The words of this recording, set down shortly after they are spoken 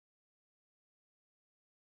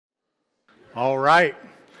All right.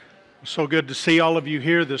 So good to see all of you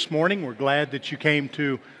here this morning. We're glad that you came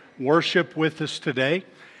to worship with us today.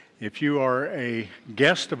 If you are a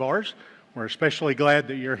guest of ours, we're especially glad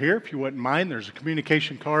that you're here. If you wouldn't mind, there's a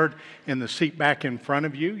communication card in the seat back in front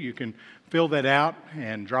of you. You can fill that out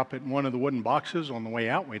and drop it in one of the wooden boxes on the way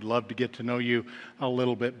out. We'd love to get to know you a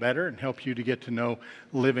little bit better and help you to get to know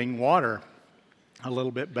Living Water a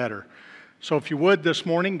little bit better. So if you would this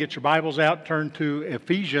morning, get your Bibles out, turn to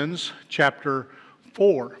Ephesians chapter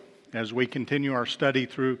 4 as we continue our study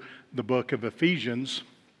through the book of Ephesians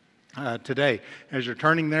today. As you're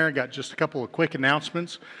turning there, I got just a couple of quick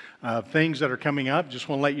announcements of things that are coming up. Just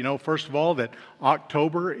want to let you know, first of all, that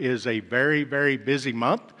October is a very, very busy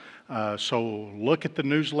month. So look at the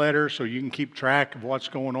newsletter so you can keep track of what's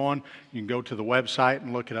going on. You can go to the website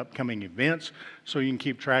and look at upcoming events so you can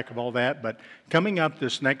keep track of all that. But coming up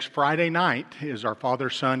this next Friday night is our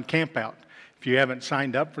Father-Son Campout. If you haven't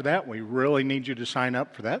signed up for that, we really need you to sign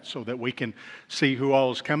up for that so that we can see who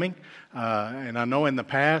all is coming. And I know in the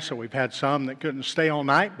past that we've had some that couldn't stay all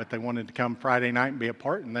night, but they wanted to come Friday night and be a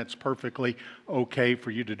part, and that's perfectly okay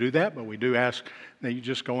for you to do that. But we do ask that you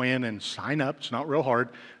just go in and sign up. It's not real hard,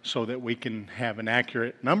 so that we can have an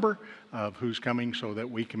accurate number of who's coming so that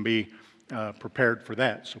we can be prepared for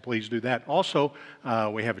that. So please do that. Also,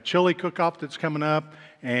 we have a chili cook-off that's coming up,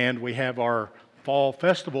 and we have our Fall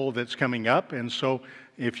Festival that's coming up. And so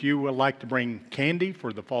if you would like to bring candy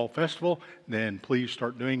for the Fall Festival, then please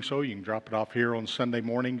start doing so. You can drop it off here on Sunday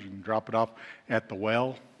mornings. You can drop it off at the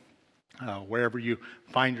well, wherever you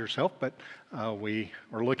find yourself. But we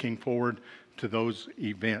are looking forward to those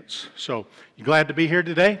events. So you glad to be here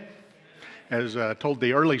today? As I told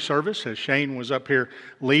the early service, as Shane was up here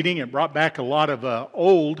leading, it brought back a lot of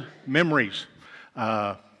old memories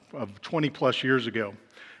of 20 plus years ago.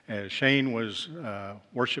 As Shane was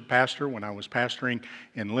worship pastor when I was pastoring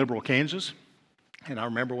in Liberal, Kansas. And I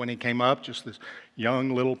remember when he came up, just this young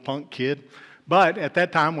little punk kid. But at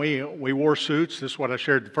that time, we wore suits. This is what I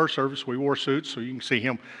shared the first service. We wore suits, so you can see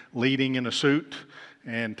him leading in a suit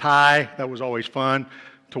and tie. That was always fun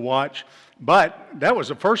to watch. But that was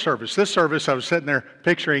the first service. This service, I was sitting there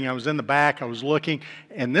picturing, I was in the back, I was looking,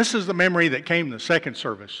 and this is the memory that came the second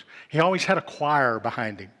service. He always had a choir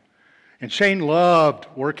behind him. And Shane loved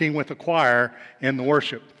working with the choir in the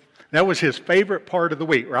worship. That was his favorite part of the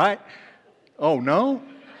week, right? Oh, no?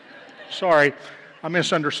 Sorry, I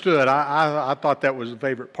misunderstood. I thought that was the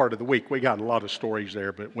favorite part of the week. We got a lot of stories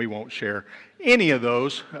there, but we won't share any of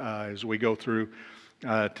those as we go through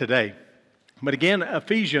today. But again,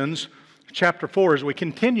 Ephesians chapter 4, as we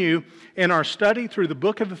continue in our study through the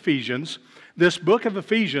book of Ephesians, this book of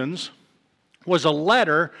Ephesians was a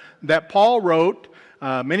letter that Paul wrote.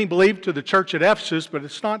 Many believe to the church at Ephesus, but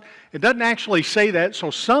it doesn't actually say that. So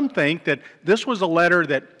some think that this was a letter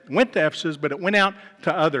that went to Ephesus, but it went out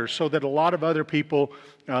to others so that a lot of other people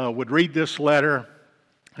would read this letter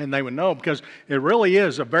and they would know, because it really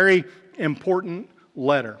is a very important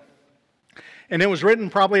letter. And it was written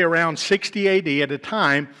probably around 60 AD at a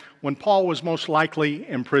time when Paul was most likely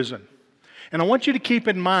in prison. And I want you to keep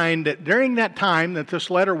in mind that during that time that this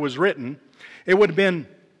letter was written, it would have been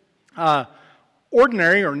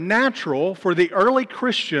ordinary or natural for the early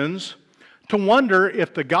Christians to wonder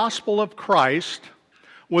if the gospel of Christ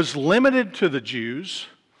was limited to the Jews,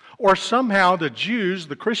 or somehow the Jews,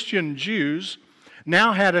 the Christian Jews,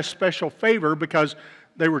 now had a special favor because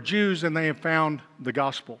they were Jews and they had found the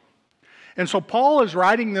gospel. And so Paul is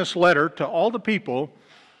writing this letter to all the people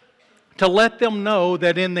to let them know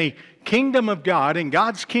that in the kingdom of God, in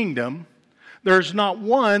God's kingdom, there's not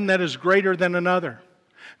one that is greater than another.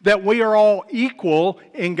 That we are all equal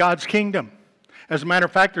in God's kingdom. As a matter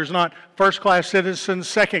of fact, there's not first-class citizens,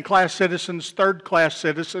 second-class citizens, third-class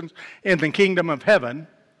citizens in the kingdom of heaven.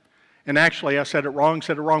 And actually, I said it wrong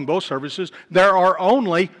both services. There are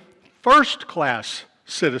only first-class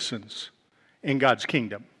citizens in God's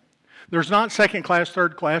kingdom. There's not second-class,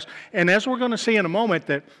 third-class. And as we're going to see in a moment,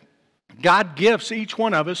 that God gifts each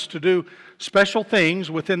one of us to do special things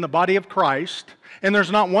within the body of Christ. And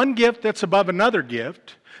there's not one gift that's above another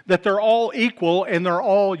gift. That they're all equal and they're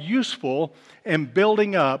all useful in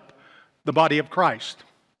building up the body of Christ.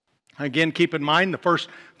 Again, keep in mind the first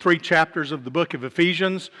 3 chapters of the book of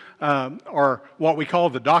Ephesians are what we call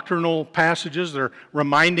the doctrinal passages. They're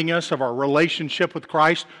reminding us of our relationship with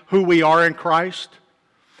Christ, who we are in Christ.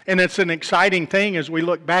 And it's an exciting thing as we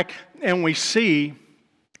look back and we see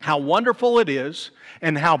how wonderful it is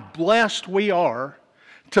and how blessed we are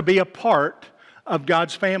to be a part of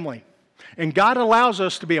God's family. And God allows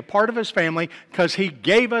us to be a part of His family because He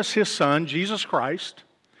gave us His Son, Jesus Christ.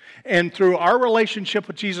 And through our relationship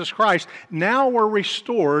with Jesus Christ, now we're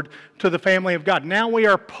restored to the family of God. Now we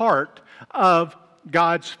are part of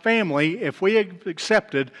God's family if we have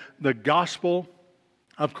accepted the gospel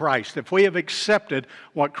of Christ, if we have accepted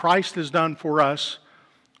what Christ has done for us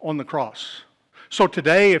on the cross. So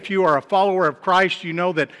today, if you are a follower of Christ, you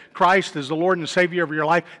know that Christ is the Lord and Savior of your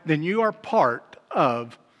life, then you are part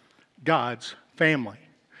of God's family.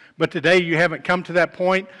 But today you haven't come to that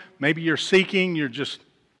point. Maybe you're seeking, you're just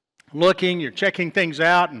looking, you're checking things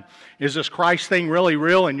out, and is this Christ thing really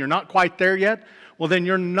real, and you're not quite there yet? Well, then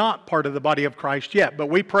you're not part of the body of Christ yet. But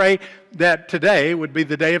we pray that today would be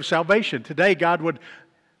the day of salvation. Today God would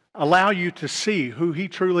allow you to see who He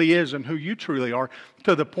truly is and who you truly are,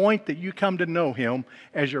 to the point that you come to know Him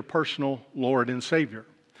as your personal Lord and Savior.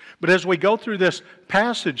 But as we go through this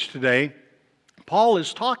passage today, Paul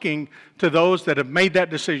is talking to those that have made that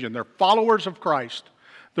decision. They're followers of Christ.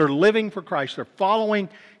 They're living for Christ. They're following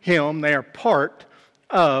Him. They are part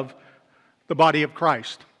of the body of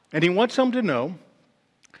Christ. And he wants them to know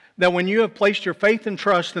that when you have placed your faith and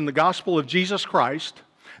trust in the gospel of Jesus Christ,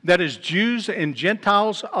 that is Jews and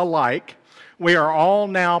Gentiles alike, we are all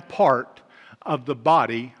now part of the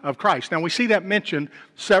body of Christ. Now we see that mentioned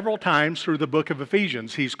several times through the book of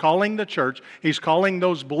Ephesians. He's calling the church, he's calling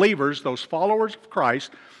those believers, those followers of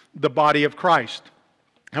Christ, the body of Christ.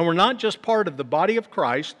 And we're not just part of the body of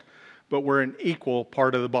Christ, but we're an equal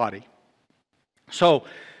part of the body. So,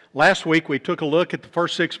 last week we took a look at the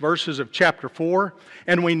first 6 verses of chapter 4,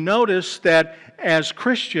 and we noticed that as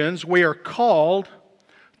Christians we are called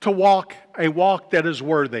to walk a walk that is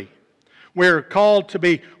worthy. We're called to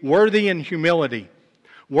be worthy in humility,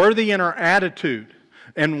 worthy in our attitude,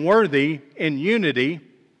 and worthy in unity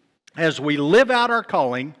as we live out our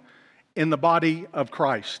calling in the body of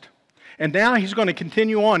Christ. And now he's going to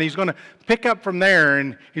continue on. He's going to pick up from there,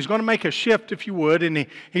 and he's going to make a shift, if you would, and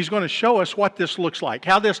he's going to show us what this looks like,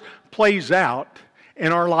 how this plays out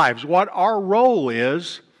in our lives, what our role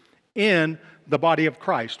is in the body of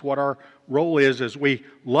Christ, what our role is as we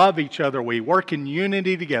love each other, we work in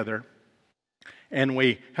unity together, and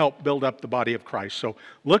we help build up the body of Christ. So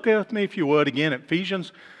look with me, if you would, again at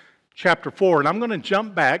Ephesians chapter 4, and I'm going to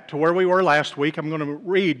jump back to where we were last week. I'm going to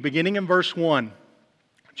read beginning in verse 1,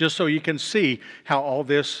 just so you can see how all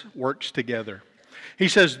this works together. He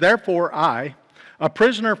says, "Therefore I, a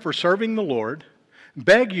prisoner for serving the Lord,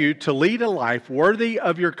 beg you to lead a life worthy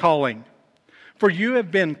of your calling, for you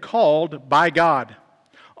have been called by God.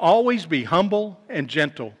 Always be humble and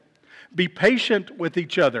gentle. Be patient with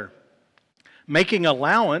each other, making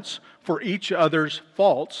allowance for each other's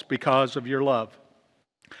faults because of your love.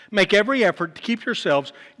 Make every effort to keep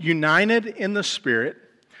yourselves united in the Spirit,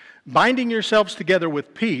 binding yourselves together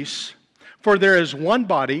with peace, for there is one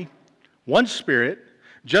body, one Spirit,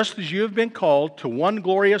 just as you have been called to one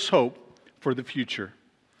glorious hope for the future.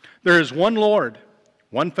 There is one Lord,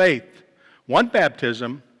 one faith, one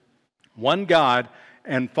baptism, one God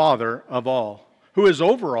and Father of all, who is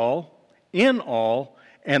over all, in all,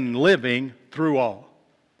 and living through all.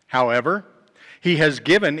 However, He has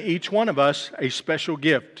given each one of us a special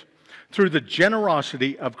gift through the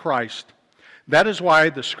generosity of Christ. That is why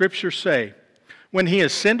the Scriptures say, when He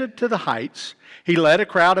ascended to the heights, He led a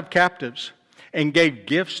crowd of captives and gave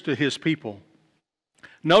gifts to His people."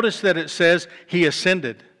 Notice that it says He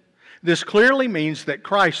ascended. This clearly means that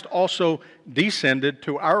Christ also descended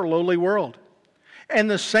to our lowly world. And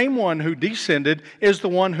the same one who descended is the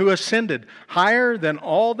one who ascended higher than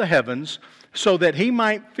all the heavens, so that He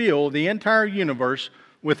might fill the entire universe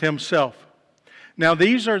with Himself. Now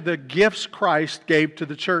these are the gifts Christ gave to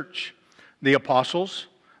the church: the apostles,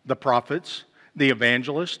 the prophets, the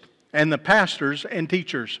evangelists, and the pastors and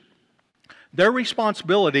teachers. Their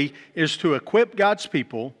responsibility is to equip God's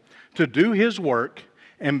people to do His work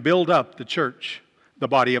and build up the church, the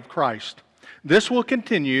body of Christ. This will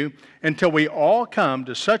continue until we all come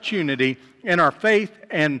to such unity in our faith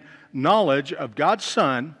and knowledge of God's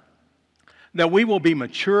Son that we will be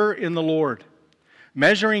mature in the Lord,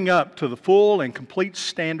 measuring up to the full and complete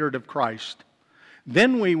standard of Christ.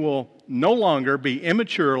 Then we will no longer be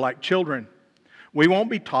immature like children. We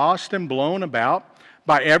won't be tossed and blown about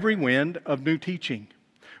by every wind of new teaching.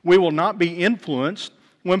 We will not be influenced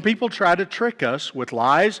when people try to trick us with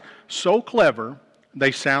lies so clever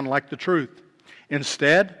they sound like the truth.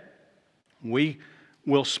 Instead, we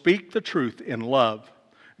will speak the truth in love,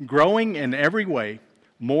 growing in every way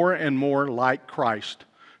more and more like Christ,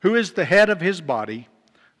 who is the head of His body,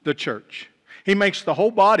 the church. He makes the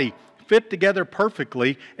whole body fit together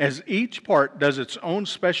perfectly as each part does its own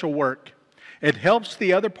special work. It helps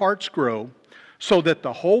the other parts grow so that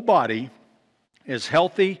the whole body is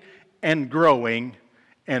healthy and growing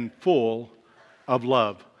and full of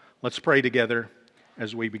love. Let's pray together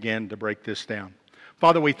as we begin to break this down.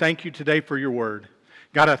 Father, we thank you today for your word.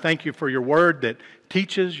 God, I thank you for your word that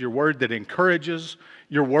teaches, your word that encourages,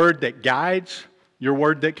 your word that guides, your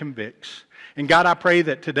word that convicts. And God, I pray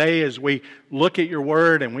that today as we look at your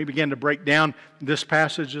word and we begin to break down this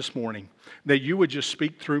passage this morning, that you would just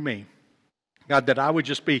speak through me. God, that I would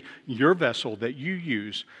just be your vessel that you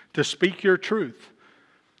use to speak your truth,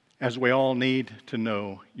 as we all need to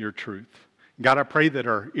know your truth. God, I pray that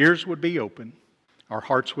our ears would be open, our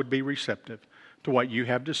hearts would be receptive to what you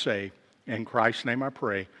have to say. In Christ's name I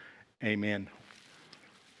pray, amen.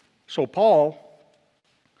 So Paul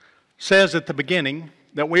says at the beginning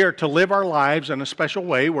that we are to live our lives in a special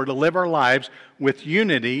way. We're to live our lives with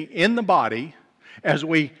unity in the body as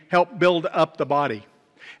we help build up the body.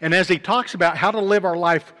 And as he talks about how to live our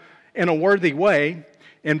life in a worthy way,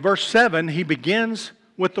 in verse 7, he begins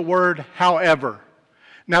with the word however.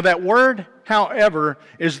 Now that word however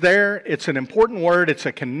is there. It's an important word. It's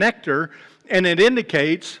a connector, and it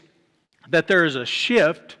indicates that there is a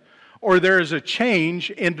shift or there is a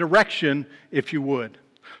change in direction, if you would.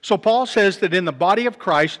 So Paul says that in the body of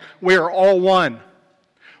Christ, we are all one.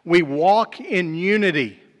 We walk in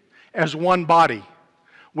unity as one body.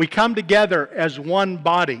 We come together as one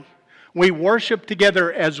body. We worship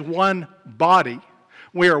together as one body.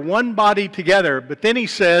 We are one body together. But then he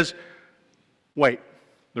says, wait,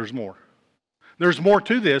 there's more. There's more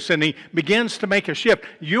to this, and he begins to make a shift.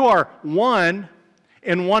 You are one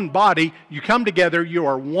in one body. You come together, you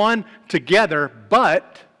are one together,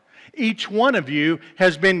 but each one of you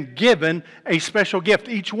has been given a special gift.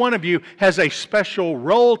 Each one of you has a special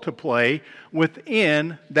role to play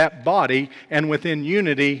within that body and within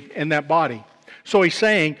unity in that body. So he's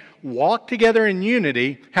saying, walk together in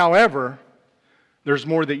unity. However, there's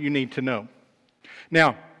more that you need to know.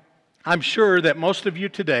 Now, I'm sure that most of you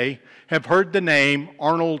today have heard the name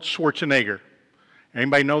Arnold Schwarzenegger.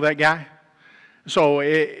 Anybody know that guy? So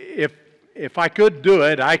if I could do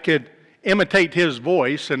it, I could imitate his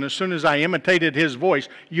voice, and as soon as I imitated his voice,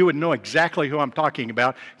 you would know exactly who I'm talking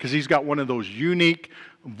about, because he's got one of those unique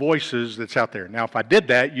voices that's out there. Now, if I did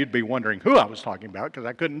that, you'd be wondering who I was talking about, because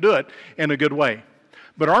I couldn't do it in a good way.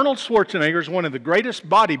 But Arnold Schwarzenegger is one of the greatest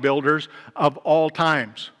bodybuilders of all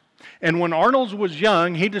times. And when Arnold was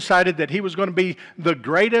young, he decided that he was going to be the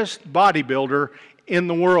greatest bodybuilder in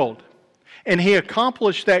the world. And he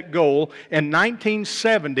accomplished that goal in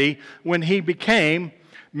 1970 when he became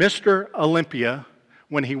Mr. Olympia,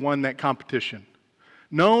 when he won that competition.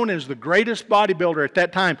 Known as the greatest bodybuilder at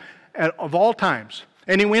that time, of all times.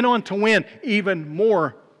 And he went on to win even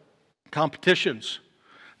more competitions.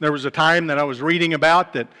 There was a time that I was reading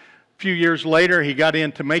about that a few years later he got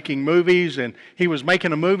into making movies, and he was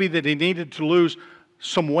making a movie that he needed to lose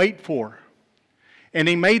some weight for. And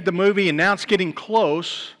he made the movie, and now it's getting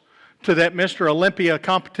close to that Mr. Olympia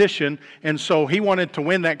competition, and so he wanted to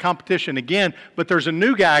win that competition again, but there's a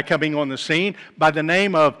new guy coming on the scene by the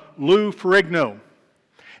name of Lou Ferrigno.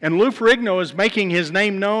 And Lou Ferrigno is making his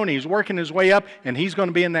name known, he's working his way up, and he's going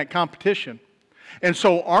to be in that competition. And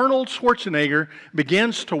so Arnold Schwarzenegger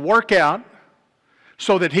begins to work out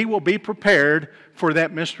so that he will be prepared for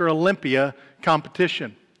that Mr. Olympia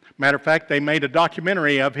competition. Matter of fact, they made a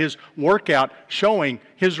documentary of his workout showing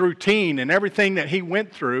his routine and everything that he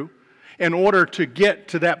went through in order to get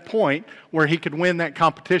to that point where he could win that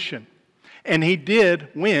competition. And he did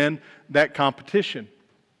win that competition.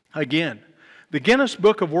 Again, the Guinness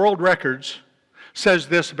Book of World Records says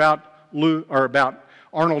this about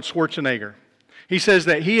Arnold Schwarzenegger. He says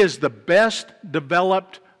that he is the best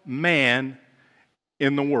developed man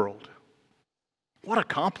in the world. What a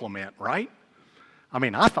compliment, right? I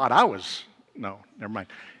mean, I thought I was, no, never mind.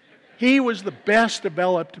 He was the best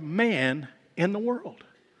developed man in the world.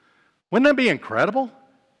 Wouldn't that be incredible?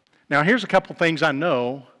 Now, here's a couple things I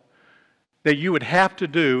know that you would have to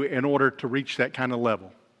do in order to reach that kind of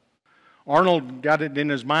level. Arnold got it in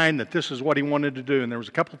his mind that this is what he wanted to do, and there was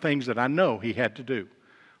a couple things that I know he had to do.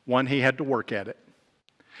 One, he had to work at it.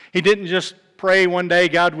 He didn't just pray one day,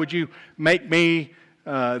 God, would you make me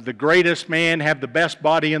the greatest man, have the best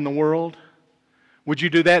body in the world? Would you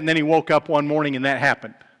do that? And then he woke up one morning and that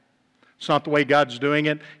happened. It's not the way God's doing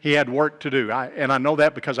it. He had work to do. And I know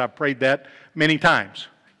that because I've prayed that many times.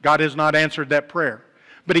 God has not answered that prayer.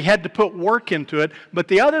 But he had to put work into it. But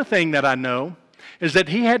the other thing that I know is that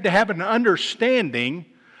he had to have an understanding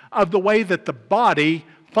of the way that the body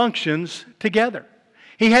functions together.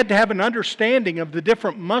 He had to have an understanding of the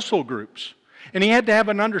different muscle groups. And he had to have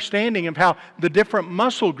an understanding of how the different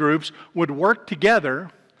muscle groups would work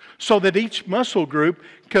together so that each muscle group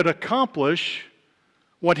could accomplish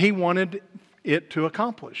what he wanted it to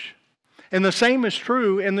accomplish. And the same is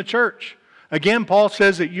true in the church. Again, Paul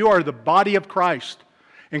says that you are the body of Christ,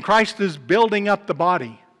 and Christ is building up the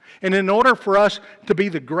body. And in order for us to be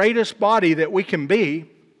the greatest body that we can be,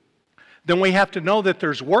 then we have to know that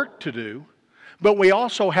there's work to do, but we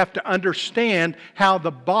also have to understand how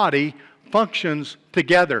the body functions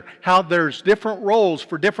together, how there's different roles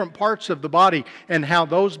for different parts of the body, and how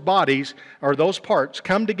those bodies or those parts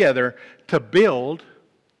come together to build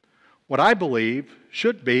what I believe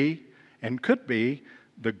should be and could be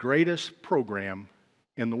the greatest program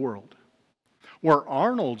in the world. Where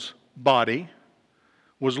Arnold's body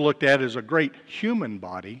was looked at as a great human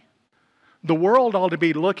body, the world ought to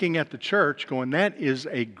be looking at the church going, that is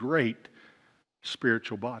a great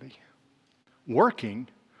spiritual body, working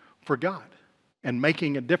for God and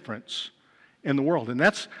making a difference in the world. And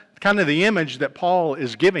that's kind of the image that Paul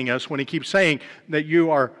is giving us when he keeps saying that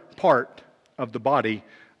you are part of the body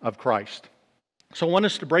of Christ. So I want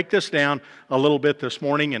us to break this down a little bit this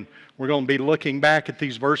morning, and we're going to be looking back at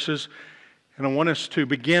these verses, and I want us to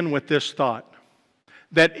begin with this thought,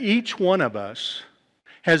 that each one of us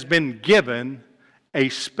has been given a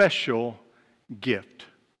special gift.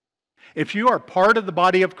 If you are part of the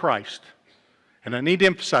body of Christ, and I need to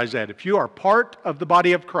emphasize that, if you are part of the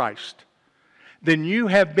body of Christ, then you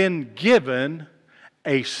have been given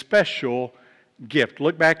a special gift.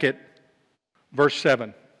 Look back at verse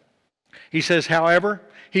 7. He says, however,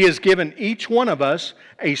 He has given each one of us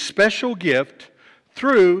a special gift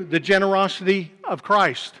through the generosity of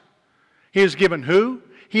Christ. He has given who?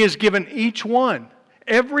 He has given each one.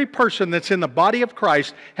 Every person that's in the body of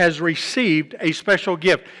Christ has received a special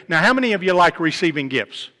gift. Now, how many of you like receiving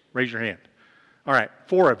gifts? Raise your hand. All right,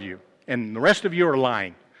 4 of you. And the rest of you are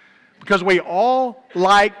lying. Because we all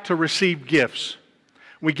like to receive gifts.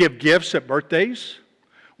 We give gifts at birthdays.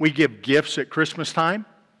 We give gifts at Christmas time.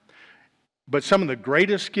 But some of the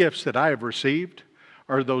greatest gifts that I have received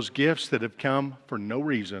are those gifts that have come for no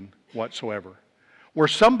reason whatsoever. Where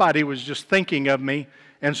somebody was just thinking of me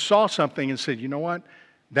and saw something and said, you know what,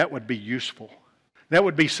 that would be useful. That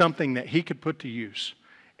would be something that he could put to use.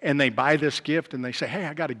 And they buy this gift and they say, hey,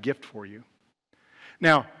 I got a gift for you.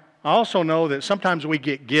 Now, I also know that sometimes we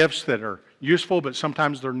get gifts that are useful, but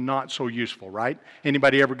sometimes they're not so useful, right?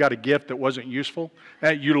 Anybody ever got a gift that wasn't useful?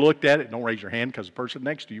 You looked at it, don't raise your hand because the person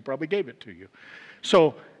next to you probably gave it to you.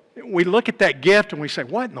 So we look at that gift and we say,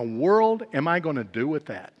 what in the world am I going to do with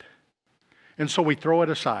that? And so we throw it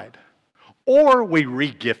aside. Or we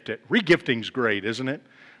re-gift it. Re-gifting's great, isn't it?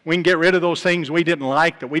 We can get rid of those things we didn't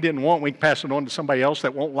like, that we didn't want. We can pass it on to somebody else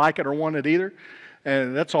that won't like it or want it either.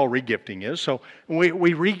 And that's all re-gifting is. So we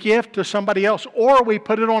re-gift to somebody else, or we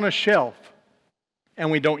put it on a shelf and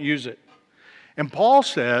we don't use it. And Paul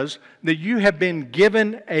says that you have been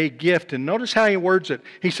given a gift. And notice how he words it.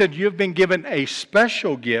 He said you have been given a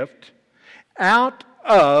special gift out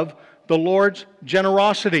of the Lord's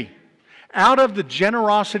generosity. Out of the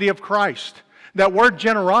generosity of Christ. That word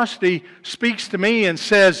generosity speaks to me and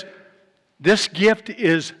says, this gift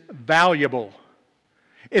is valuable.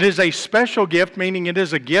 It is a special gift, meaning it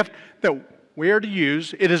is a gift that we are to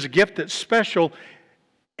use. It is a gift that's special,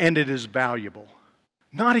 and it is valuable.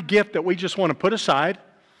 Not a gift that we just want to put aside.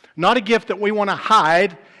 Not a gift that we want to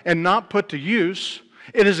hide and not put to use.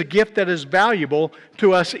 It is a gift that is valuable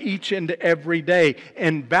to us each and every day,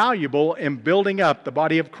 and valuable in building up the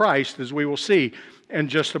body of Christ, as we will see in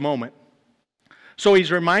just a moment. So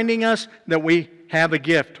he's reminding us that we have a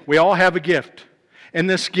gift. We all have a gift. And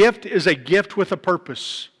this gift is a gift with a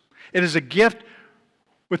purpose. It is a gift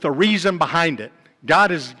with a reason behind it.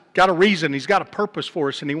 God has got a reason. He's got a purpose for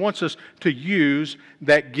us, and He wants us to use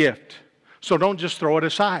that gift. So don't just throw it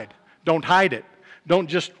aside. Don't hide it. Don't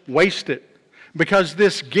just waste it. Because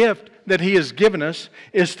this gift that He has given us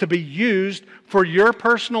is to be used for your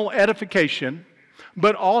personal edification,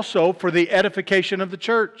 but also for the edification of the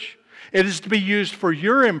church. It is to be used for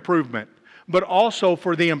your improvement, but also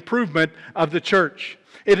for the improvement of the church.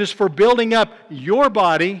 It is for building up your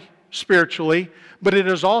body spiritually, but it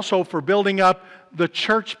is also for building up the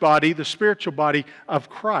church body, the spiritual body of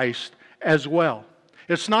Christ as well.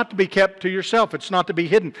 It's not to be kept to yourself. It's not to be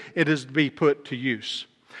hidden. It is to be put to use.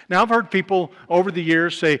 Now, I've heard people over the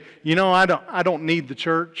years say, you know, I don't need the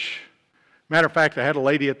church. Matter of fact, I had a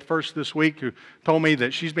lady at the first this week who told me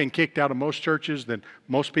that she's been kicked out of most churches than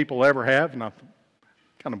most people ever have, and I'm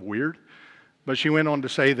kind of weird. But she went on to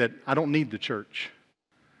say that I don't need the church.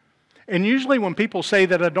 And usually when people say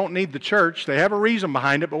that I don't need the church, they have a reason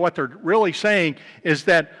behind it, but what they're really saying is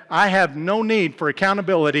that I have no need for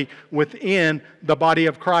accountability within the body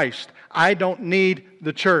of Christ. I don't need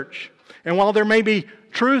the church. And while there may be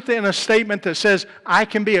truth in a statement that says, I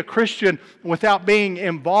can be a Christian without being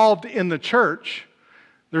involved in the church.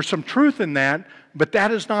 There's some truth in that, but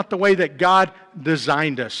that is not the way that God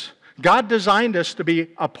designed us. God designed us to be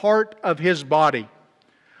a part of His body,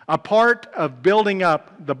 a part of building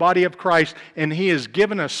up the body of Christ, and He has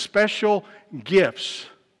given us special gifts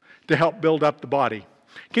to help build up the body.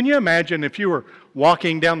 Can you imagine if you were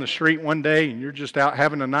walking down the street one day and you're just out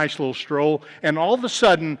having a nice little stroll, and all of a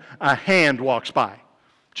sudden a hand walks by?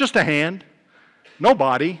 Just a hand, no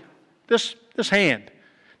body, this hand.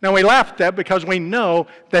 Now we laugh at that because we know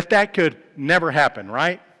that that could never happen,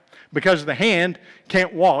 right? Because the hand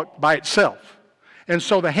can't walk by itself. And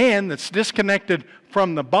so the hand that's disconnected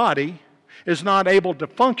from the body is not able to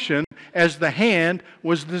function as the hand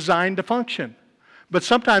was designed to function. But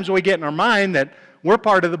sometimes we get in our mind that we're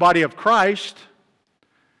part of the body of Christ,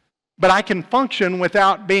 but I can function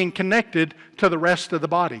without being connected to the rest of the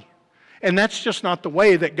body. And that's just not the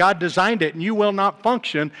way that God designed it. And you will not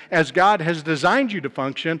function as God has designed you to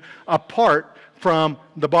function apart from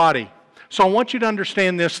the body. So I want you to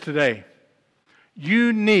understand this today.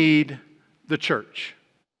 You need the church.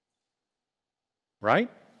 Right?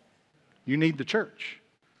 You need the church.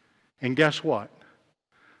 And guess what?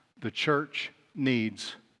 The church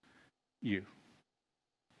needs you.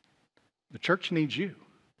 The church needs you.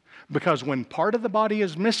 Because when part of the body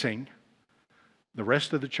is missing, the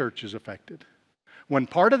rest of the church is affected. When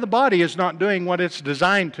part of the body is not doing what it's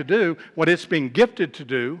designed to do, what it's being gifted to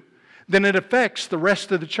do, then it affects the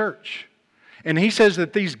rest of the church. And he says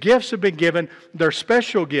that these gifts have been given, they're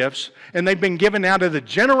special gifts, and they've been given out of the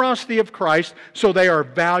generosity of Christ, so they are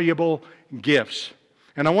valuable gifts.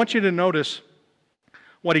 And I want you to notice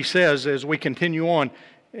what he says as we continue on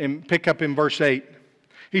and pick up in verse 8.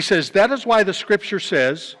 He says, that is why the Scripture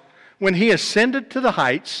says, when He ascended to the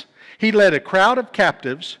heights, He led a crowd of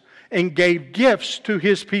captives and gave gifts to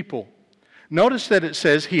His people. Notice that it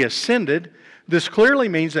says He ascended. This clearly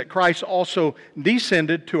means that Christ also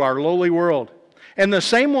descended to our lowly world. And the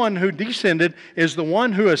same one who descended is the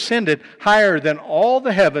one who ascended higher than all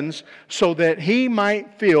the heavens so that He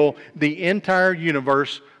might fill the entire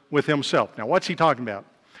universe with Himself. Now, what's He talking about?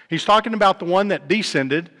 He's talking about the one that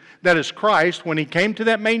descended, that is Christ, when He came to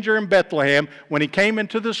that manger in Bethlehem, when He came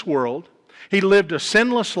into this world. He lived a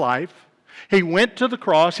sinless life. He went to the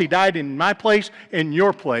cross. He died in my place, in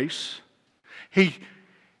your place. He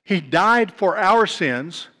died for our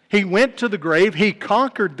sins. He went to the grave. He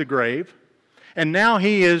conquered the grave. And now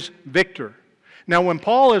He is victor. Now when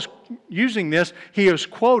Paul is using this, he is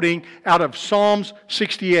quoting out of Psalms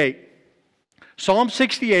 68. Psalm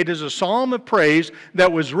 68 is a psalm of praise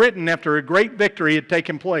that was written after a great victory had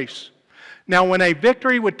taken place. Now when a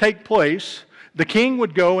victory would take place, the king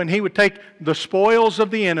would go and he would take the spoils of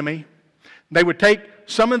the enemy. They would take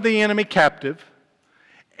some of the enemy captive,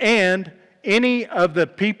 and any of the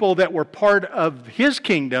people that were part of his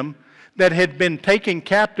kingdom that had been taken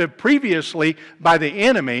captive previously by the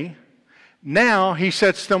enemy, now he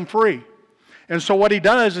sets them free. And so what he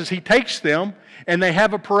does is he takes them and they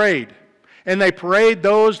have a parade. And they parade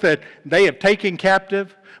those that they have taken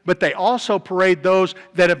captive, but they also parade those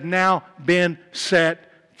that have now been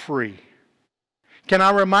set free. Can I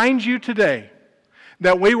remind you today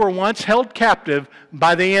that we were once held captive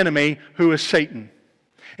by the enemy, who is Satan.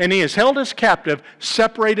 And he has held us captive,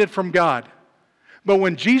 separated from God. But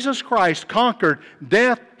when Jesus Christ conquered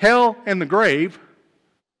death, hell, and the grave,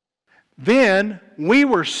 then we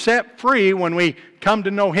were set free when we come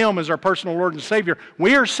to know Him as our personal Lord and Savior.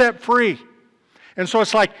 We are set free. And so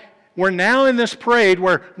it's like we're now in this parade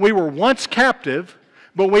where we were once captive,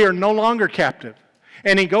 but we are no longer captive.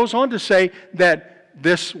 And he goes on to say that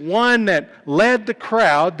this one that led the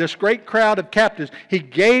crowd, this great crowd of captives, He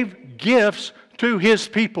gave gifts to His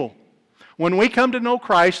people. When we come to know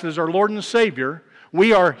Christ as our Lord and Savior,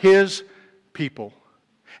 we are His people.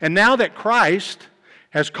 And now that Christ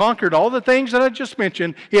has conquered all the things that I just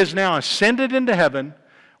mentioned, He has now ascended into heaven,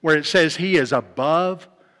 where it says He is above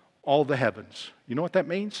all the heavens. You know what that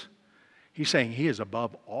means? He's saying He is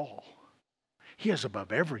above all. He is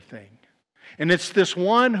above everything. And it's this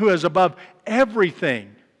one who is above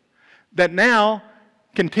everything that now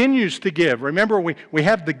continues to give. Remember, we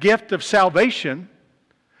have the gift of salvation,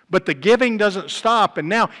 but the giving doesn't stop. And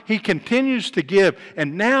now He continues to give.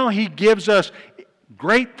 And now He gives us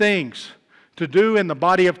great things to do in the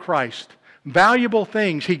body of Christ. Valuable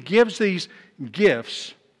things. He gives these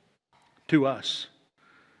gifts to us.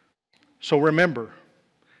 So remember,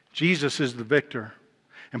 Jesus is the victor.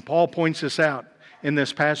 And Paul points this out in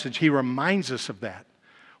this passage. He reminds us of that,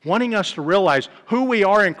 wanting us to realize who we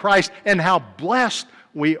are in Christ and how blessed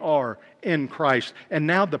we are in Christ. And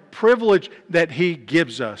now the privilege that He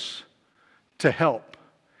gives us to help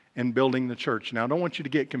in building the church. Now, I don't want you to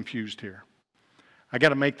get confused here. I got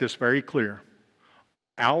to make this very clear.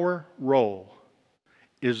 Our role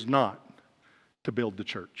is not to build the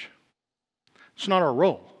church. It's not our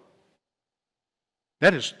role.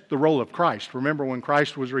 That is the role of Christ. Remember when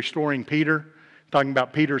Christ was restoring Peter, talking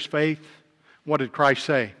about Peter's faith? What did Christ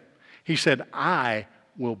say? He said, I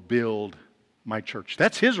will build my church.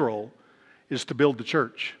 That's His role, is to build the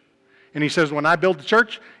church. And He says, when I build the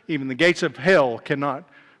church, even the gates of hell cannot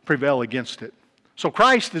prevail against it. So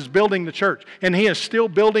Christ is building the church, and He is still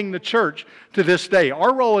building the church to this day.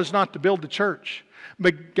 Our role is not to build the church,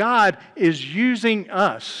 but God is using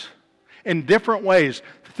us in different ways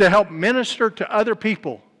to help minister to other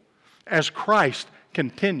people as Christ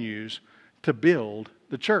continues to build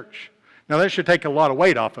the church. Now that should take a lot of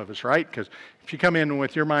weight off of us, right? Because if you come in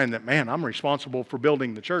with your mind that, man, I'm responsible for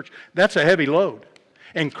building the church, that's a heavy load.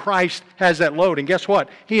 And Christ has that load. And guess what?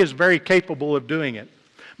 He is very capable of doing it.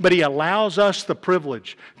 But He allows us the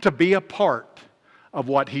privilege to be a part of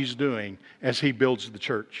what He's doing as He builds the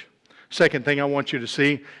church. Second thing I want you to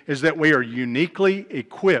see is that we are uniquely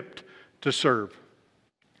equipped to serve.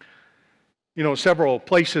 You know, several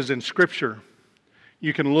places in Scripture,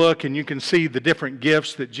 you can look and you can see the different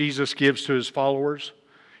gifts that Jesus gives to His followers.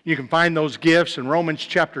 You can find those gifts in Romans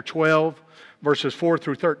chapter 12, verses 4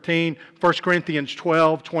 through 13, 1 Corinthians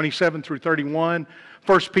 12, 27 through 31,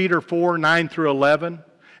 1 Peter 4, 9 through 11,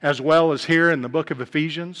 as well as here in the book of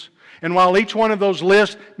Ephesians. And while each one of those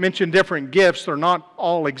lists mention different gifts, they're not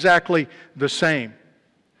all exactly the same.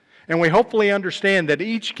 And we hopefully understand that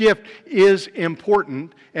each gift is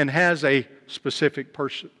important and has a specific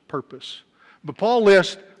purpose. But Paul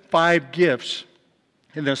lists 5 gifts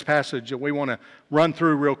in this passage that we want to run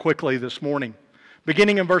through real quickly this morning.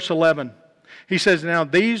 Beginning in verse 11, he says, now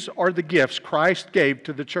these are the gifts Christ gave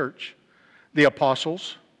to the church: the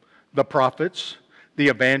apostles, the prophets, the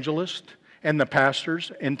evangelists, and the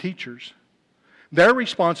pastors and teachers. Their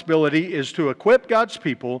responsibility is to equip God's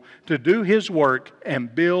people to do His work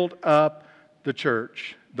and build up the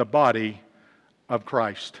church, the body of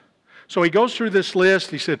Christ. So he goes through this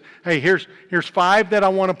list. He said, hey, here's 5 that I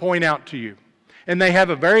want to point out to you. And they have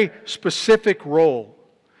a very specific role.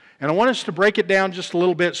 And I want us to break it down just a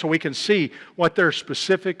little bit so we can see what their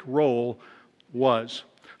specific role was.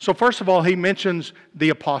 So first of all, he mentions the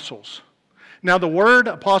apostles. Now the word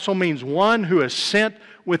apostle means one who is sent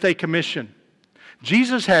with a commission.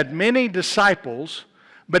 Jesus had many disciples,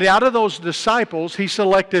 but out of those disciples, He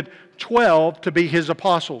selected 12 to be His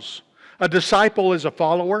apostles. A disciple is a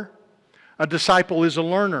follower. A disciple is a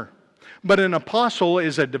learner. But an apostle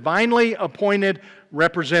is a divinely appointed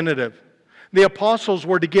representative. The apostles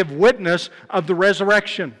were to give witness of the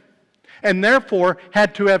resurrection, and therefore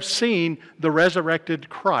had to have seen the resurrected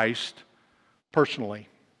Christ personally.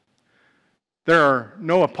 There are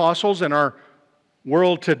no apostles in our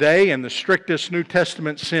world today in the strictest New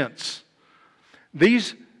Testament sense.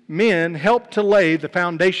 These men helped to lay the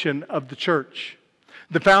foundation of the church.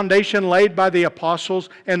 The foundation laid by the apostles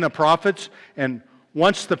and the prophets, and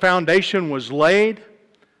once the foundation was laid,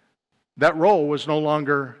 that role was no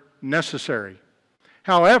longer necessary.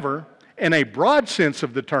 However, in a broad sense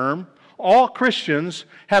of the term, all Christians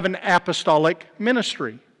have an apostolic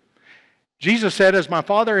ministry. Jesus said, as my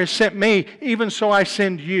Father has sent me, even so I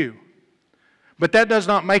send you. But that does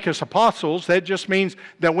not make us apostles. That just means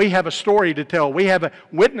that we have a story to tell. We have a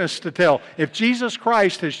witness to tell. If Jesus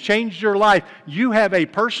Christ has changed your life, you have a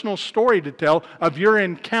personal story to tell of your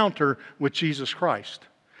encounter with Jesus Christ.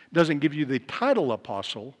 It doesn't give you the title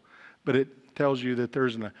apostle, but it tells you that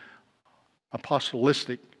there's an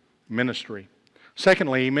apostolic ministry.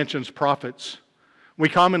 Secondly, he mentions prophets. We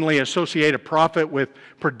commonly associate a prophet with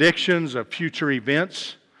predictions of future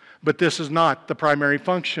events, but this is not the primary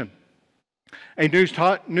function. A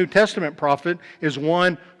New Testament prophet is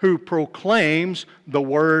one who proclaims the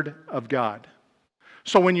Word of God.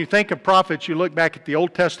 So when you think of prophets, you look back at the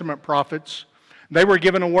Old Testament prophets. They were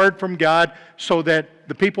given a word from God so that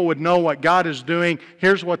the people would know what God is doing.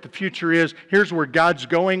 Here's what the future is. Here's where God's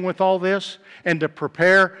going with all this. And to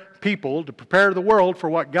prepare people, to prepare the world for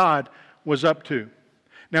what God was up to.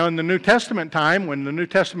 Now in the New Testament time, when the New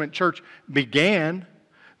Testament church began,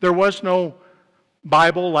 there was no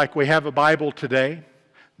Bible like we have a Bible today.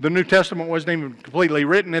 The New Testament wasn't even completely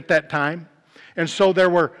written at that time. And so there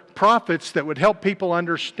were prophets that would help people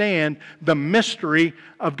understand the mystery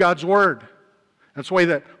of God's Word. That's the way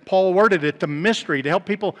that Paul worded it, the mystery, to help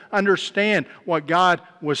people understand what God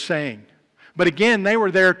was saying. But again, they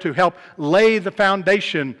were there to help lay the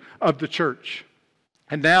foundation of the church.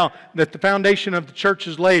 And now that the foundation of the church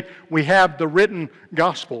is laid, we have the written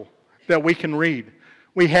gospel that we can read.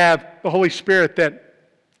 We have the Holy Spirit that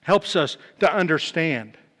helps us to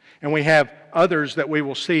understand. And we have others that we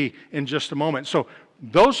will see in just a moment. So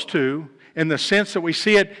those two, in the sense that we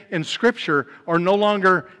see it in Scripture, are no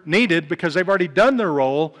longer needed because they've already done their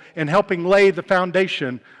role in helping lay the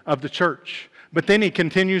foundation of the church. But then he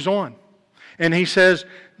continues on. And he says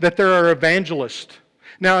that there are evangelists.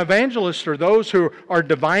 Now, evangelists are those who are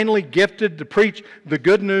divinely gifted to preach the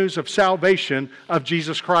good news of salvation of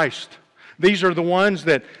Jesus Christ. These are the ones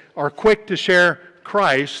that are quick to share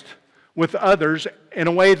Christ with others in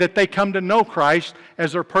a way that they come to know Christ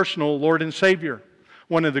as their personal Lord and Savior.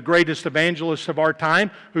 One of the greatest evangelists of our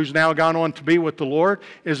time, who's now gone on to be with the Lord,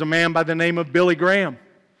 is a man by the name of Billy Graham.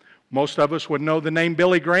 Most of us would know the name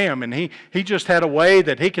Billy Graham, and he just had a way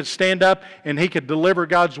that he could stand up and he could deliver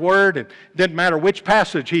God's Word. It didn't matter which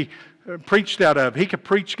passage he preached out of. He could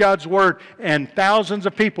preach God's Word, and thousands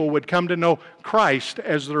of people would come to know Christ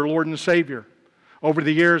as their Lord and Savior. Over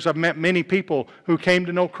the years, I've met many people who came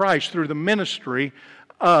to know Christ through the ministry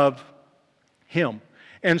of him.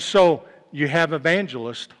 And so you have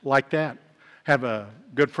evangelists like that. Have a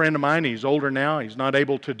good friend of mine. He's older now. He's not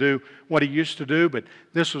able to do what he used to do, but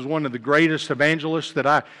this was one of the greatest evangelists that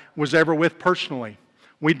I was ever with personally.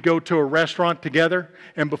 We'd go to a restaurant together,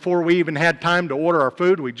 and before we even had time to order our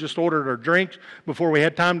food, we just ordered our drinks. Before we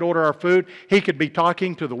had time to order our food, he could be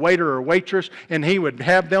talking to the waiter or waitress, and he would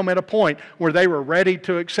have them at a point where they were ready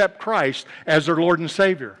to accept Christ as their Lord and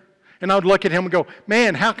Savior. And I would look at him and go,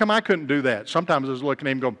 man, how come I couldn't do that? Sometimes I was looking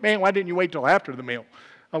at him and go, man, why didn't you wait till after the meal?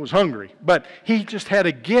 I was hungry. But he just had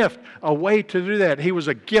a gift, a way to do that. He was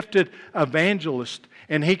a gifted evangelist,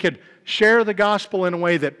 and he could share the gospel in a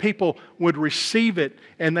way that people would receive it,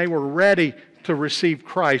 and they were ready to receive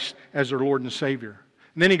Christ as their Lord and Savior.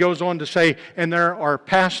 And then he goes on to say, and there are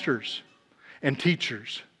pastors and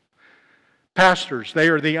teachers. Pastors, they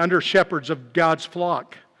are the under-shepherds of God's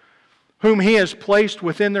flock, whom He has placed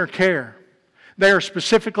within their care. They are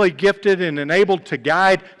specifically gifted and enabled to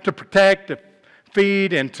guide, to protect, to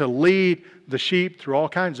feed, and to lead the sheep through all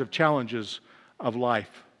kinds of challenges of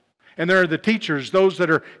life. And there are the teachers, those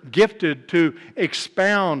that are gifted to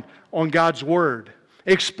expound on God's Word,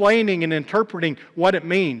 explaining and interpreting what it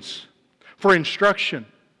means, for instruction,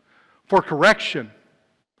 for correction,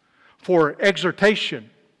 for exhortation,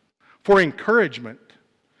 for encouragement.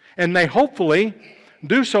 And they hopefully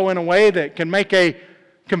do so in a way that can make a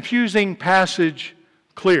confusing passage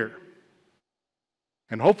clear.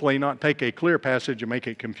 And hopefully not take a clear passage and make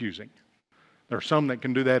it confusing. There are some that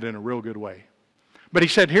can do that in a real good way. But he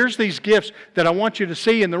said, here's these gifts that I want you to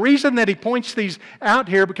see. And the reason that he points these out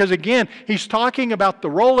here, because again, he's talking about the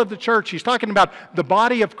role of the church. He's talking about the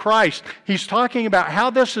body of Christ. He's talking about how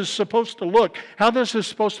this is supposed to look, how this is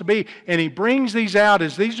supposed to be. And he brings these out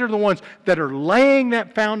as these are the ones that are laying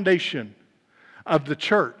that foundation of the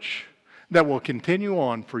church that will continue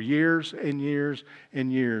on for years and years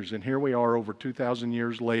and years. And here we are over 2,000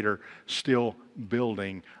 years later, still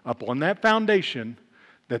building up on that foundation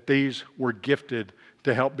that these were gifted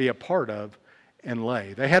to help be a part of and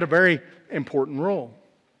lay. They had a very important role.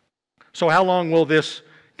 So how long will this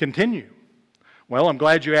continue? Well, I'm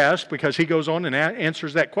glad you asked, because he goes on and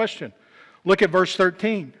answers that question. Look at verse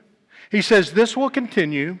 13. He says, this will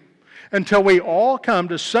continue until we all come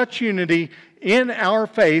to such unity in our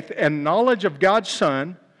faith and knowledge of God's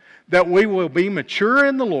Son that we will be mature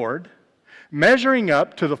in the Lord, measuring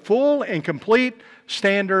up to the full and complete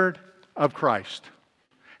standard of Christ.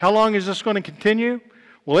 How long is this going to continue?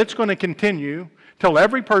 Well, it's going to continue till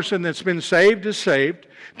every person that's been saved is saved,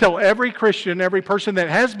 till every Christian, every person that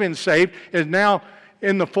has been saved is now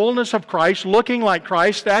in the fullness of Christ, looking like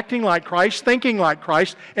Christ, acting like Christ, thinking like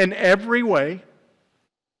Christ in every way.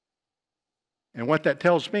 And what that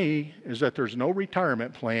tells me is that there's no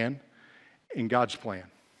retirement plan in God's plan,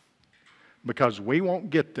 because we won't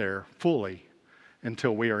get there fully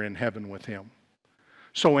until we are in heaven with Him.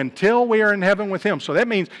 So until we are in heaven with Him, so that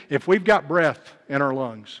means if we've got breath in our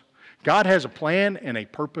lungs, God has a plan and a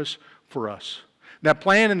purpose for us. That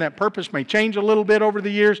plan and that purpose may change a little bit over the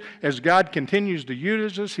years as God continues to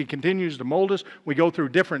use us. He continues to mold us. We go through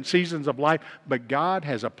different seasons of life, but God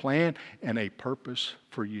has a plan and a purpose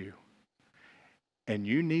for you. And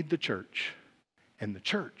you need the church, and the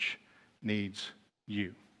church needs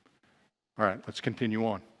you. All right, let's continue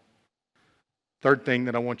on. Third thing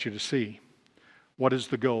that I want you to see. What is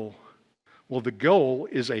the goal? Well, the goal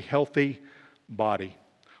is a healthy body.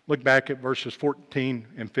 Look back at verses 14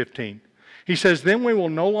 and 15. He says, then we will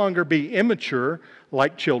no longer be immature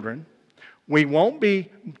like children. We won't be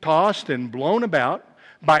tossed and blown about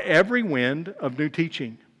by every wind of new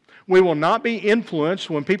teaching. We will not be influenced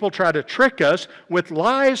when people try to trick us with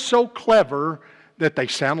lies so clever that they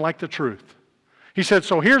sound like the truth. He said,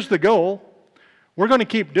 so here's the goal. We're going to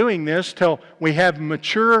keep doing this till we have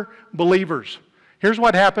mature believers. Here's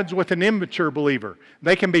what happens with an immature believer.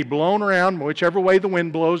 They can be blown around whichever way the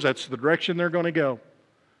wind blows. That's the direction they're going to go.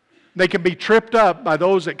 They can be tripped up by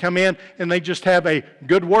those that come in and they just have a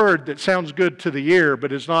good word that sounds good to the ear,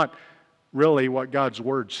 but is not really what God's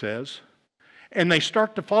Word says. And they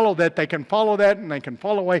start to follow that. They can follow that and they can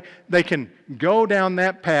follow away. They can go down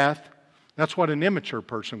that path. That's what an immature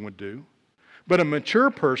person would do. But a mature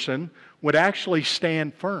person would actually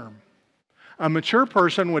stand firm. A mature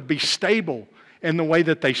person would be stable in the way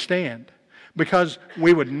that they stand. Because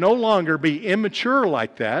we would no longer be immature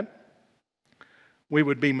like that. We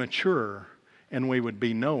would be mature and we would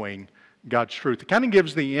be knowing God's truth. It kind of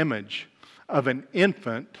gives the image of an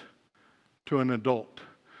infant to an adult.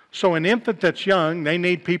 So an infant that's young, they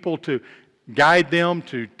need people to guide them,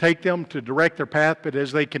 to take them, to direct their path. But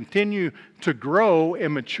as they continue to grow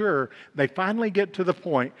and mature, they finally get to the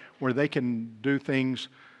point where they can do things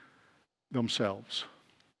themselves.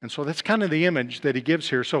 And so that's kind of the image that he gives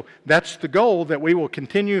here. So that's the goal, that we will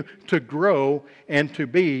continue to grow and to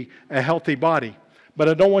be a healthy body. But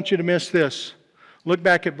I don't want you to miss this. Look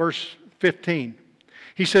back at verse 15.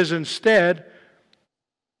 He says, instead,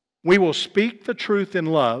 we will speak the truth in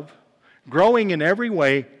love, growing in every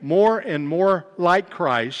way more and more like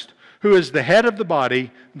Christ, who is the head of the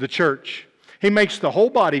body, the church. He makes the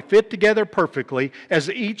whole body fit together perfectly. As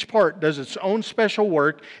each part does its own special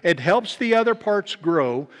work, it helps the other parts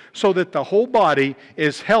grow so that the whole body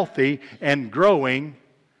is healthy and growing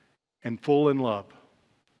and full in love.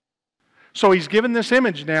 So he's given this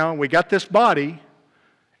image now. We got this body,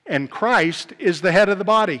 and Christ is the head of the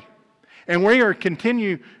body. And we are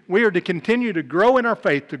to continue to grow in our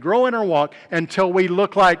faith, to grow in our walk, until we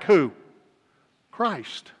look like who?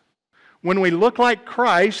 Christ. When we look like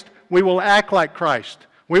Christ, we will act like Christ.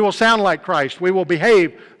 We will sound like Christ. We will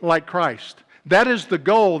behave like Christ. That is the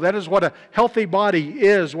goal. That is what a healthy body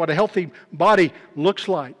is, what a healthy body looks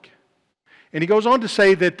like. And he goes on to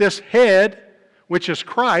say that this head, which is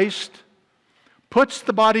Christ, puts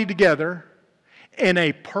the body together in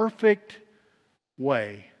a perfect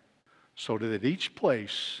way so that each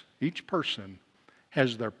person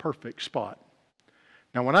has their perfect spot.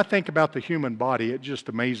 Now, when I think about the human body, it just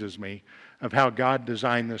amazes me of how God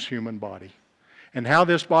designed this human body and how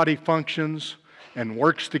this body functions and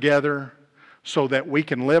works together so that we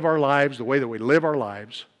can live our lives the way that we live our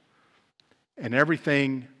lives, and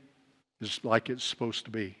everything is like it's supposed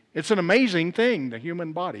to be. It's an amazing thing, the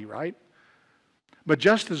human body, right? But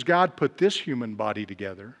just as God put this human body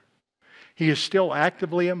together, He is still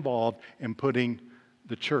actively involved in putting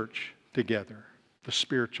the church together, the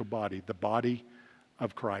spiritual body, the body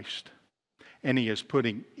of Christ. And He is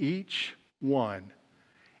putting each one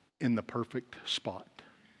in the perfect spot.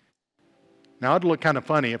 Now, it'd look kind of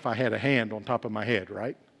funny if I had a hand on top of my head,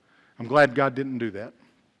 right? I'm glad God didn't do that.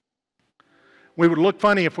 We would look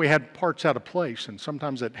funny if we had parts out of place, and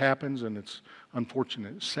sometimes it happens, and it's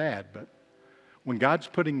unfortunate, it's sad, but when God's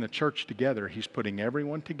putting the church together, He's putting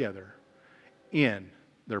everyone together in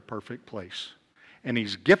their perfect place. And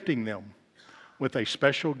He's gifting them with a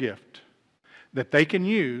special gift that they can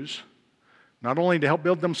use not only to help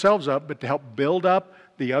build themselves up, but to help build up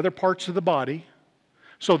the other parts of the body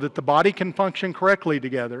so that the body can function correctly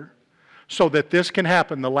together, so that this can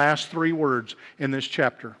happen, the last three words in this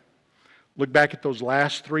chapter. Look back at those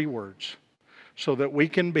last three words. So that we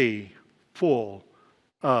can be full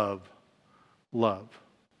of love.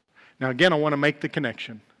 Now again, I want to make the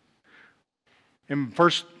connection. In the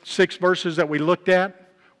first 6 verses that we looked at,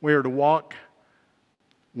 we are to walk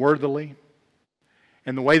worthily.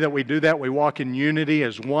 And the way that we do that, we walk in unity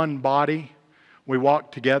as one body. We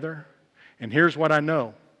walk together. And here's what I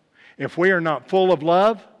know. If we are not full of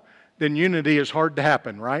love, then unity is hard to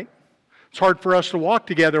happen, right? It's hard for us to walk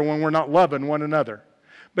together when we're not loving one another.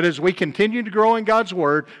 But as we continue to grow in God's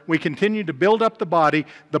Word, we continue to build up the body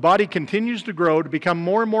continues to grow to become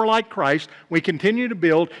more and more like Christ. We continue to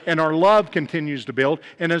build, and our love continues to build.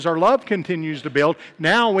 And as our love continues to build,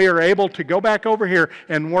 now we are able to go back over here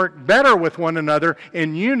and work better with one another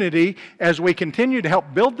in unity as we continue to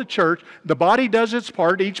help build the church. The body does its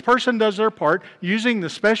part, each person does their part, using the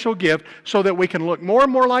special gift so that we can look more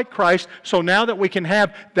and more like Christ. So now that we can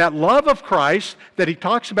have that love of Christ that he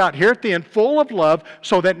talks about here at the end, full of love,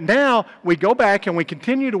 so that now we go back and we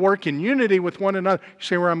continue to work in unity with one another. You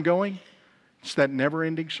see where I'm going? It's that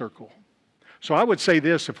never-ending circle. So I would say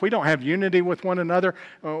this, if we don't have unity with one another,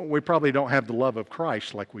 we probably don't have the love of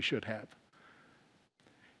Christ like we should have.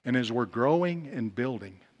 And as we're growing and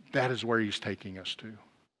building, that is where He's taking us to.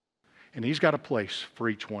 And He's got a place for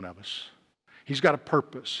each one of us. He's got a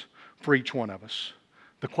purpose for each one of us.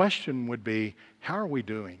 The question would be, how are we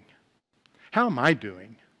doing? How am I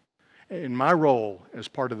doing in my role as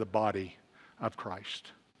part of the body of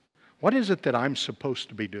Christ? What is it that I'm supposed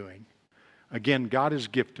to be doing? Again, God has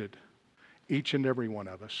gifted each and every one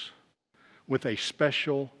of us with a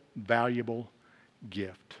special, valuable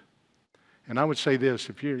gift. And I would say this,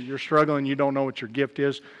 if you're struggling, you don't know what your gift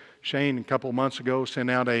is, Shane, a couple of months ago,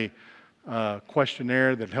 sent out a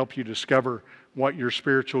questionnaire that helped you discover what your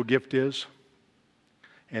spiritual gift is.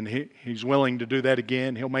 And he's willing to do that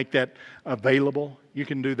again. He'll make that available. You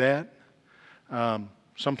can do that.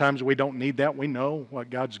 Sometimes we don't need that. We know what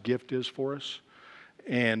God's gift is for us.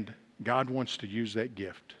 And God wants to use that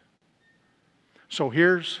gift. So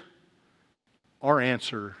here's our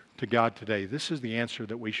answer to God today. This is the answer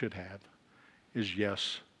that we should have, is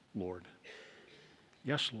yes, Lord.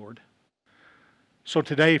 Yes, Lord. So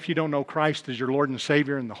today, if you don't know Christ as your Lord and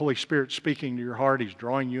Savior and the Holy Spirit speaking to your heart, He's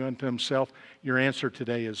drawing you unto Himself, your answer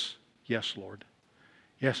today is yes, Lord.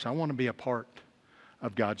 Yes, I want to be a part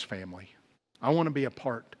of God's family. I want to be a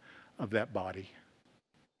part of that body.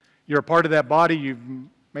 You're a part of that body. You've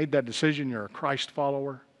made that decision. You're a Christ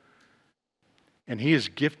follower. And He has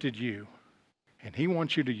gifted you. And He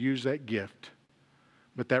wants you to use that gift.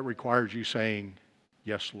 But that requires you saying,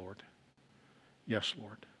 yes, Lord. Yes,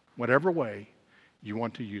 Lord. Whatever way you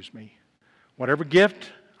want to use me. Whatever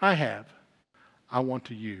gift I have, I want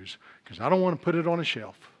to use. Because I don't want to put it on a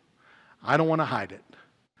shelf. I don't want to hide it.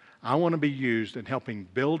 I want to be used in helping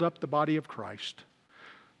build up the body of Christ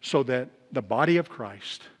so that the body of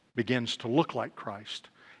Christ begins to look like Christ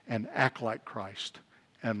and act like Christ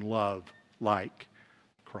and love like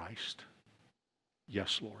Christ.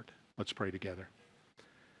 Yes, Lord. Let's pray together.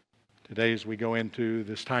 Today, as we go into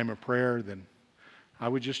this time of prayer, then I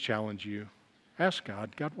would just challenge you. Ask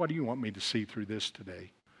God, God, what do you want me to see through this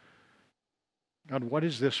today? God, what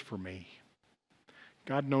is this for me?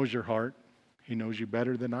 God knows your heart. He knows you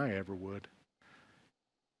better than I ever would.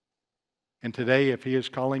 And today, if He is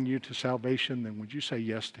calling you to salvation, then would you say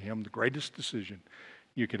yes to Him, the greatest decision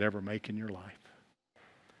you could ever make in your life?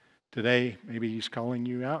 Today, maybe He's calling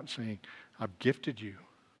you out and saying, I've gifted you,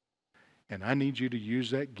 and I need you to use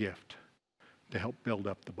that gift to help build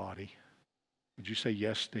up the body. Would you say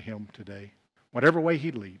yes to Him today? Whatever way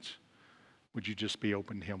He leads, would you just be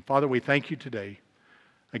open to Him? Father, we thank you today,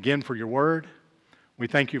 again, for your word. We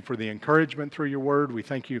thank you for the encouragement through your word. We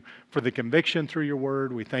thank you for the conviction through your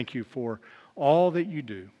word. We thank you for all that you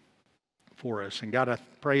do for us. And God, I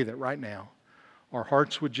pray that right now our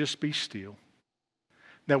hearts would just be still,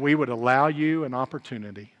 that we would allow you an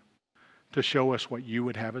opportunity to show us what you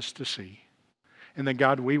would have us to see. And that,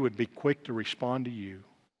 God, we would be quick to respond to you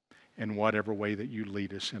in whatever way that you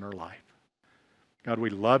lead us in our life. God, we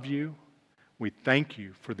love you. We thank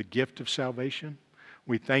you for the gift of salvation.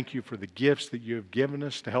 We thank you for the gifts that you have given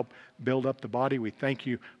us to help build up the body. We thank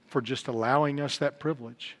you for just allowing us that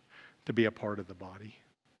privilege to be a part of the body.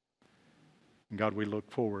 And God, we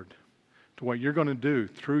look forward to what you're going to do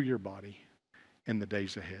through your body in the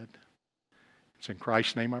days ahead. It's in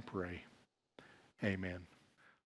Christ's name I pray. Amen.